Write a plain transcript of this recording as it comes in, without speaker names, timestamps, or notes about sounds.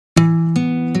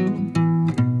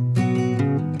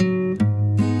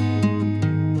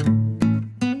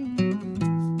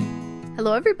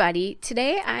Hello everybody.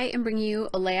 Today I am bringing you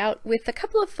a layout with a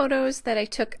couple of photos that I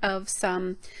took of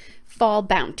some fall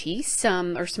bounties,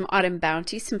 some autumn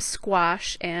bounties, some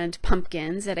squash and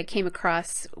pumpkins that I came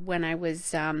across when I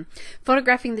was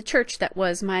photographing the church. That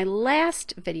was my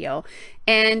last video.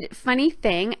 And funny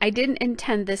thing, I didn't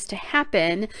intend this to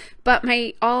happen, but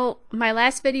my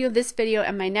last video, this video,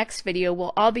 and my next video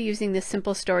will all be using the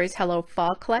Simple Stories Hello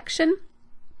Fall collection.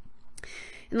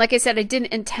 And like I said, I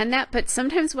didn't intend that, but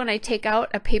sometimes when I take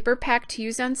out a paper pack to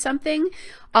use on something,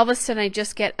 all of a sudden I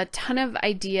just get a ton of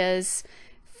ideas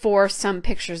for some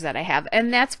pictures that I have.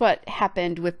 And that's what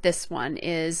happened with this one.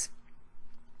 Is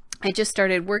I just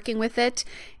started working with it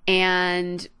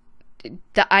and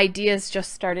the ideas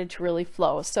just started to really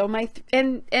flow. So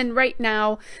and right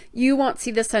now you won't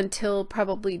see this until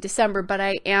probably December, but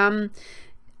I am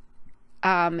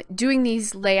doing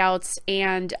these layouts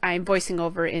and I'm voicing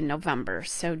over in November.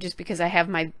 So just because I have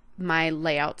my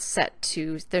layouts set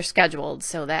to, they're scheduled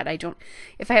so that I don't,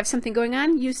 if I have something going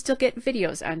on, you still get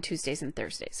videos on Tuesdays and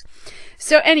Thursdays.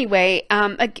 So anyway,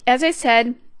 as I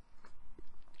said,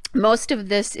 most of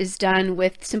this is done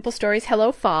with Simple Stories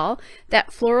Hello Fall.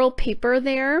 That floral paper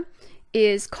there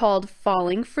is called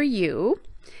Falling for You.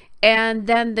 And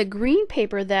then the green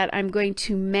paper that I'm going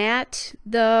to mat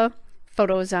the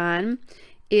photos on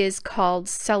is called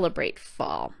Celebrate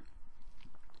Fall.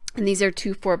 And these are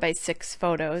two 4x6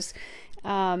 photos.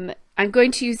 I'm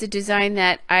going to use a design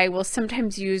that I will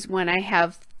sometimes use when I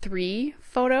have three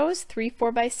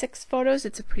 4x6 photos.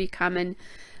 It's a pretty common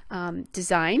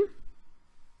design.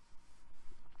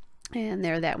 And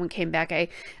there, that one came back.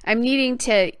 I'm needing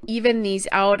to even these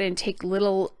out and take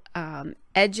little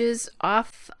edges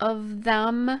off of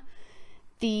them.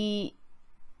 The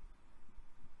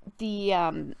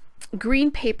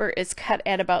green paper is cut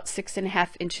at about 6.5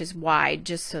 inches wide,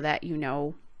 just so that you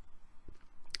know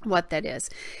what that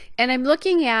is. And I'm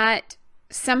looking at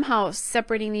somehow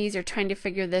separating these or trying to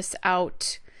figure this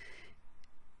out.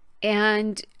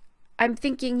 And I'm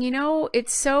thinking, you know,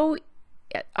 it's so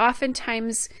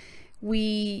oftentimes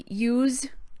we use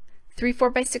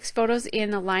 4x6 photos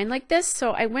in a line like this.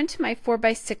 So I went to my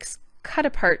 4x6 cut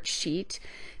apart sheet,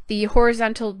 the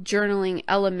horizontal journaling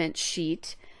element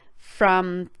sheet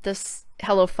from this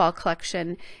Hello Fall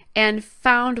collection, and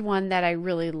found one that I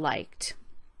really liked.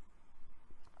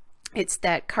 It's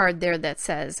that card there that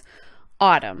says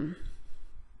Autumn.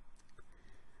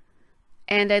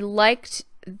 And I liked,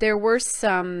 there were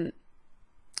some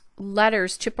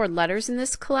letters, chipboard letters in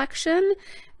this collection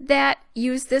that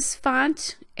use this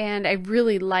font, and I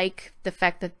really like the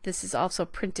fact that this is also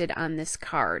printed on this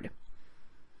card.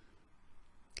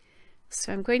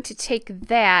 So I'm going to take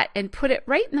that and put it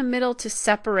right in the middle to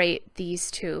separate these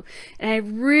two. And I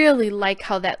really like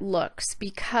how that looks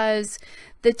because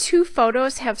the two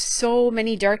photos have so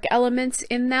many dark elements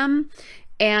in them,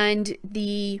 and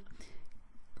the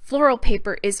floral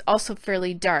paper is also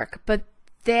fairly dark, but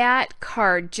that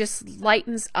card just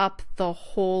lightens up the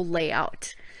whole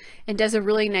layout and does a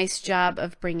really nice job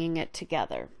of bringing it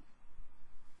together.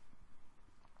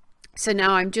 So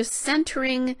now I'm just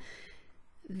centering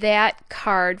that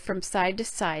card from side to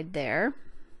side there.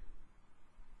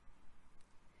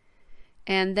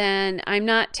 And then I'm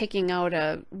not taking out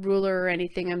a ruler or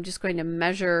anything. I'm just going to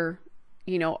measure,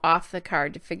 you know, off the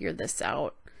card to figure this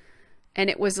out. And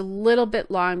it was a little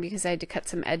bit long because I had to cut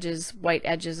some edges, white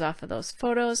edges off of those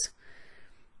photos.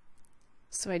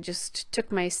 So I just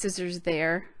took my scissors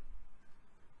there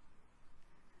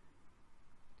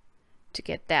to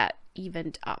get that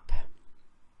evened up.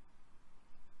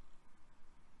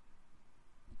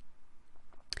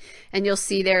 And you'll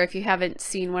see there, if you haven't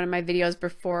seen one of my videos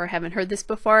before, haven't heard this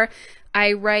before,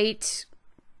 I write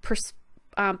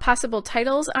possible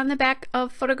titles on the back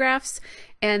of photographs,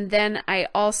 and then I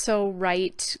also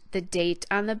write the date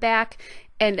on the back.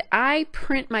 And I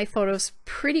print my photos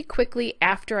pretty quickly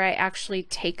after I actually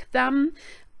take them.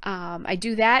 I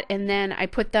do that, and then I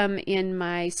put them in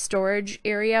my storage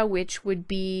area, which would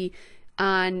be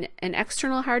on an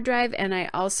external hard drive, and I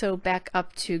also back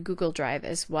up to Google Drive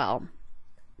as well.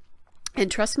 And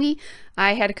trust me,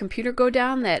 I had a computer go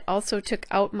down that also took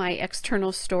out my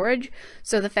external storage.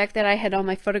 So the fact that I had all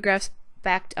my photographs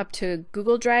backed up to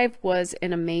Google Drive was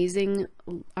an amazing,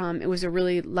 it was a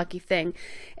really lucky thing.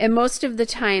 And most of the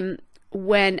time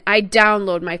when I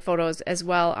download my photos as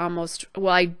well,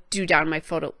 I do down my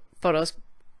photos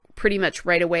pretty much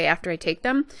right away after I take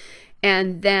them.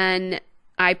 And then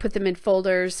I put them in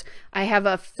folders. I have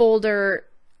a folder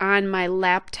on my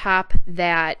laptop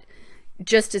that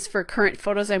just is for current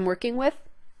photos I'm working with,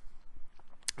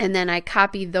 and then I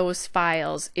copy those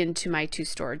files into my two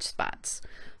storage spots,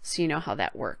 so you know how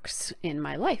that works in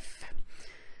my life.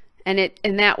 And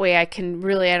in that way I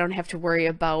don't have to worry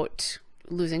about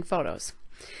losing photos.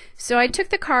 So I took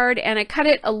the card and I cut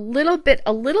it a little bit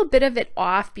of it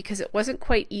off because it wasn't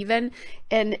quite even,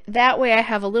 and that way I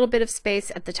have a little bit of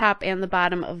space at the top and the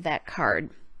bottom of that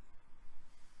card.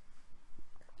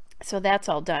 So that's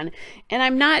all done. And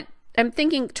I'm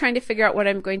trying to figure out what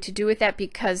I'm going to do with that,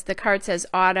 because the card says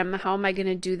autumn. How am I going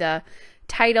to do the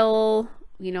title,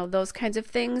 you know, those kinds of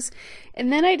things.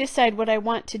 And then I decide what I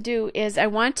want to do is I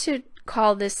want to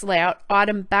call this layout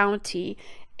Autumn Bounty.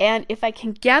 And if I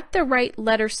can get the right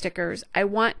letter stickers, I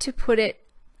want to put it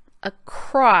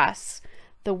across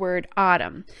the word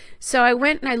autumn. So I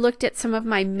went and I looked at some of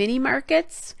my mini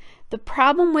markets. The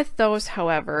problem with those,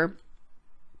 however,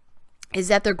 is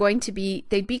that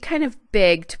they'd be kind of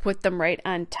big to put them right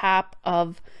on top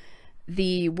of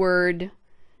the word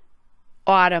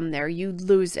autumn there. You'd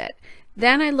lose it.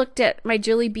 Then I looked at my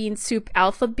Jelly Bean Soup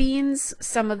alpha beans,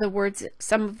 some of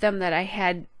them that I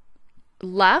had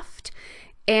left,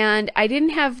 and I didn't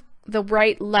have the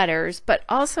right letters, but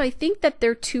also I think that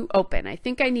they're too open. I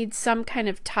think I need some kind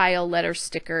of tile letter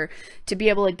sticker to be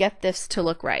able to get this to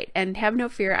look right. And have no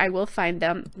fear, I will find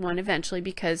one eventually,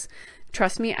 because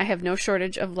trust me, I have no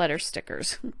shortage of letter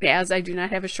stickers, as I do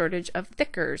not have a shortage of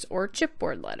thickers or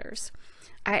chipboard letters.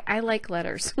 I like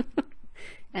letters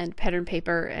and pattern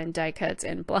paper and die cuts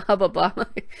and blah, blah, blah,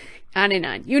 on and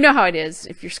on. You know how it is.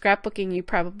 If you're scrapbooking, you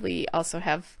probably also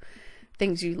have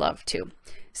things you love too.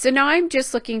 So now I'm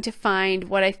just looking to find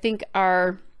what I think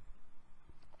are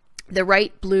the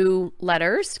right blue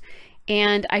letters,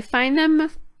 and I find them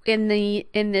in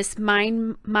this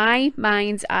My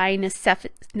Mind's Eye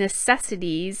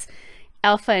Necessities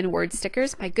alpha and word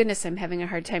stickers. My goodness, I'm having a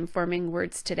hard time forming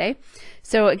words today.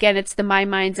 So again, it's the My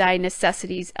Mind's Eye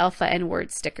Necessities alpha and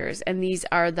word stickers, and these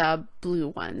are the blue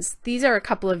ones. These are a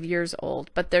couple of years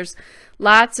old, but there's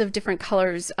lots of different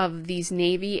colors of these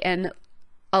navy and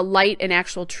a light and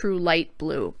actual true light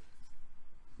blue.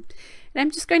 And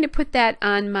I'm just going to put that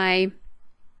on my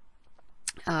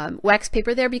wax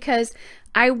paper there, because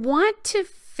I want to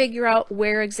figure out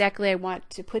where exactly I want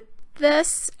to put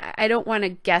this. I don't want to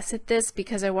guess at this,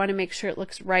 because I want to make sure it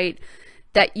looks right,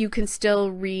 that you can still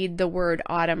read the word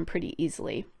autumn pretty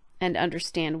easily and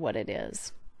understand what it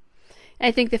is. And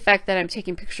I think the fact that I'm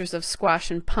taking pictures of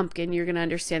squash and pumpkin, you're going to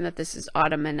understand that this is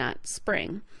autumn and not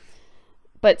spring.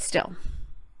 But still,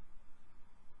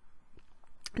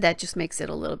 that just makes it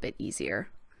a little bit easier.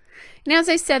 And as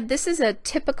I said, this is a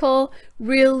typical,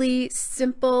 really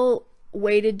simple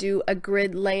way to do a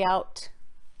grid layout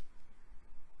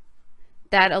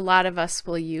that a lot of us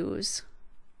will use.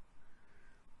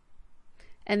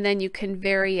 And then you can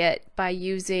vary it by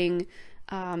using,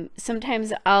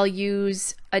 sometimes I'll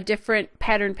use a different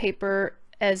pattern paper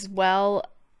as well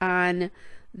on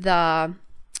the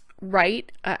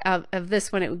right of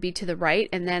this one. It would be to the right,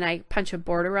 and then I punch a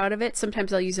border out of it.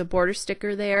 Sometimes I'll use a border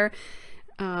sticker there.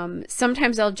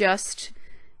 Sometimes I'll just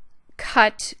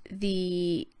cut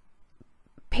the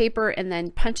paper and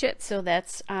then punch it so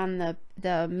that's on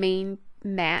the main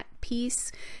matte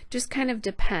piece. Just kind of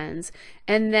depends.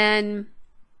 And then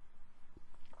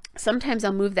sometimes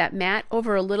I'll move that matte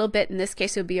over a little bit. In this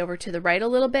case, it would be over to the right a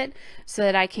little bit, so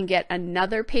that I can get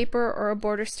another paper or a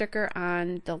border sticker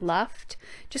on the left.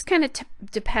 Just kind of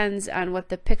depends on what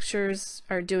the pictures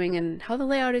are doing and how the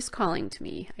layout is calling to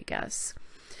me, I guess.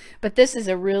 But this is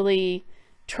a really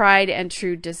tried and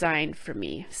true design for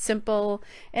me. Simple.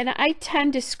 And I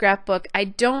tend to scrapbook. I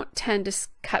don't tend to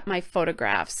cut my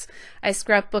photographs. I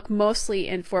scrapbook mostly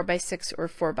in 4x6 or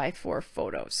 4x4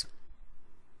 photos,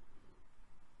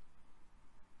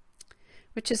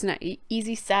 which is not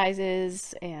easy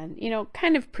sizes and, you know,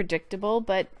 kind of predictable,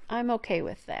 but I'm okay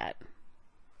with that.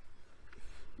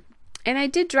 And I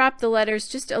did drop the letters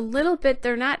just a little bit.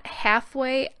 They're not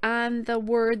halfway on the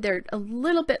word. They're a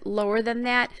little bit lower than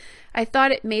that. I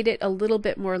thought it made it a little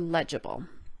bit more legible.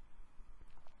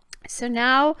 So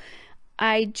now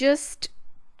I just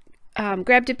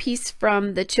grabbed a piece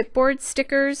from the chipboard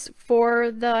stickers for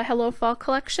the Hello Fall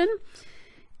collection,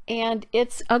 and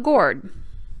it's a gourd.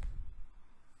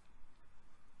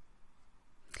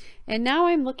 And now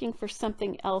I'm looking for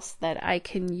something else that I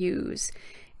can use.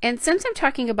 And since I'm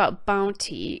talking about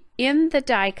Bounty, in the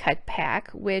die cut pack,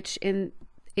 which in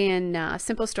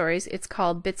Simple Stories it's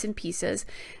called Bits and Pieces,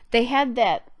 they had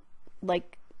that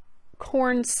like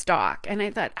corn stalk, and I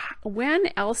thought,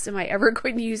 when else am I ever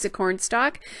going to use a corn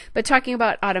stalk? But talking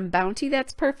about Autumn Bounty,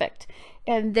 that's perfect.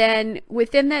 And then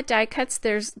within that die cuts,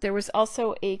 there was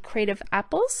also a crate of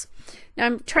apples. Now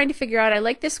I'm trying to figure out, I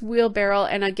like this wheelbarrow,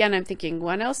 and again I'm thinking,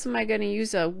 when else am I going to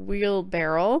use a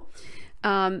wheelbarrow?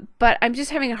 but I'm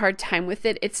just having a hard time with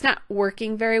it. It's not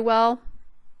working very well.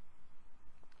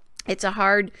 It's a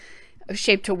hard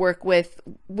shape to work with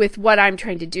what I'm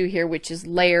trying to do here, which is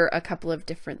layer a couple of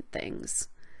different things.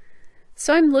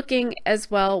 So I'm looking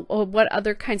as well, what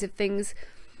other kinds of things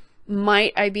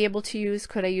might I be able to use?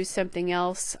 Could I use something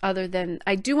else other than,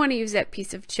 I do want to use that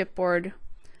piece of chipboard.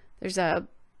 There's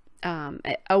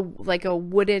like a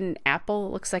wooden apple.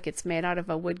 It looks like it's made out of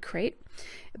a wood crate.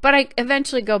 But I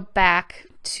eventually go back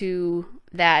to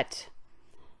that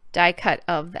die cut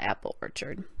of the apple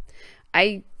orchard.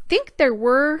 I think there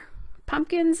were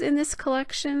pumpkins in this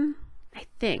collection. I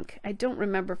think. I don't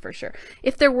remember for sure.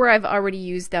 If there were, I've already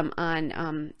used them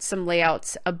on some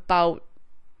layouts about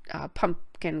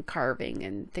pumpkin carving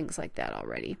and things like that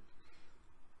already.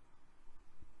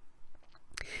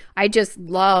 I just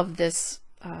love this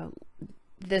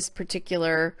this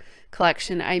particular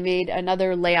collection. I made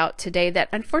another layout today that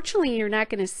unfortunately you're not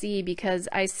going to see because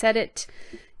I set it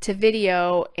to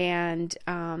video and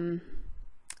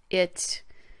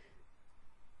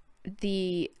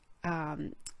the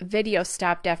video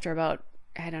stopped after about,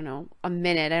 I don't know, a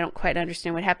minute. I don't quite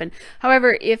understand what happened.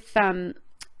 However, if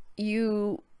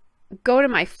you go to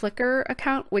my Flickr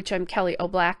account, which I'm Kelly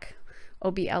Oblak,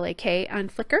 O-B-L-A-K on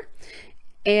Flickr,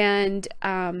 and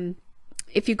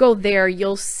if you go there,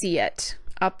 you'll see it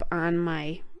up on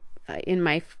my in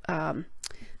my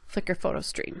Flickr photo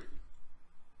stream.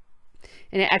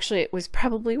 And it was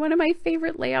probably one of my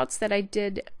favorite layouts that I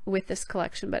did with this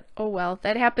collection, but oh well,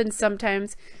 that happens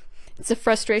sometimes. It's a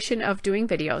frustration of doing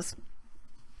videos.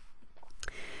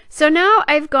 So now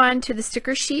I've gone to the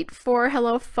sticker sheet for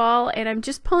Hello Fall, and I'm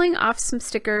just pulling off some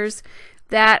stickers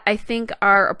that I think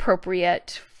are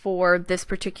appropriate for this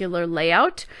particular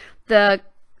layout.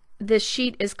 This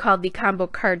sheet is called the Combo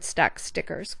Cardstock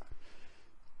Stickers.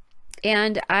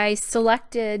 And I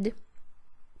selected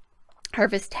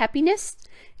Harvest Happiness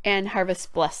and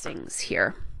Harvest Blessings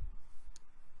here.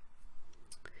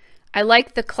 I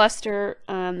like the cluster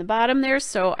on the bottom there,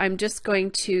 so I'm just going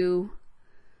to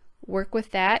work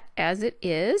with that as it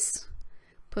is.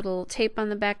 Put a little tape on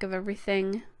the back of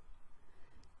everything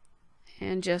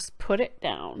and just put it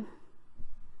down.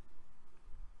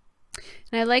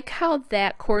 And I like how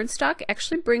that cornstalk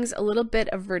actually brings a little bit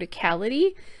of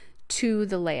verticality to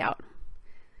the layout.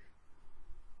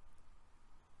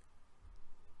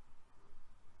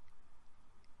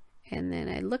 And then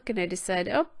I look and I decide,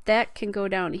 oh, that can go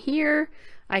down here.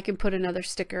 I can put another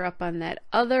sticker up on that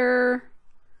other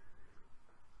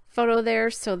photo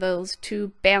there, so those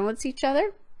two balance each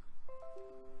other.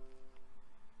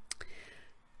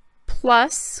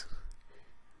 Plus,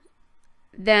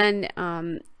 then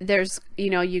there's,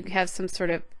 you have some sort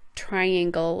of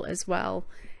triangle as well,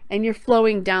 and you're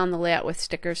flowing down the layout with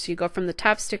stickers. So you go from the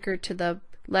top sticker to the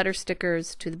letter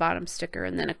stickers to the bottom sticker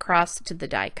and then across to the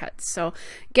die cuts. So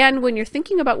again, when you're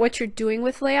thinking about what you're doing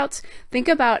with layouts, think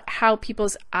about how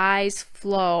people's eyes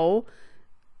flow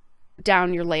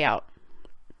down your layout.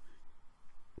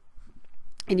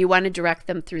 And you want to direct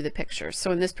them through the picture.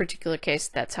 So in this particular case,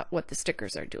 that's what the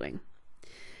stickers are doing.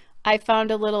 I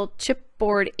found a little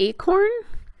chipboard acorn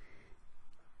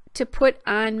to put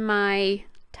on my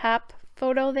top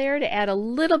photo there to add a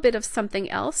little bit of something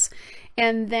else.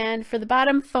 And then for the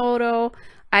bottom photo,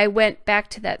 I went back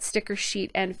to that sticker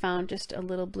sheet and found just a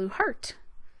little blue heart.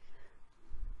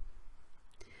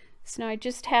 So now I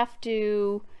just have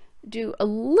to do a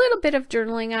little bit of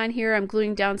journaling on here. I'm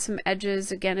gluing down some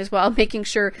edges again as well, making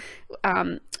sure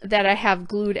that I have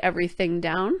glued everything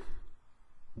down.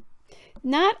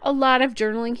 Not a lot of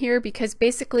journaling here because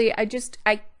basically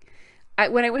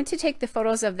when I went to take the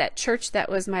photos of that church that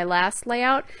was my last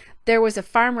layout, there was a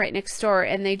farm right next door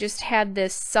and they just had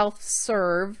this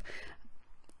self-serve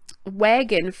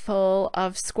wagon full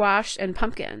of squash and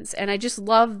pumpkins, and I just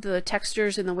love the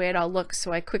textures and the way it all looks,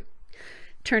 so I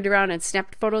turned around and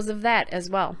snapped photos of that as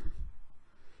well.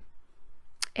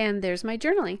 And there's my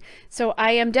journaling. So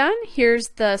I am done. Here's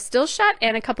the still shot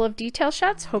and a couple of detail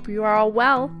shots. Hope you are all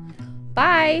well.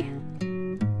 Bye.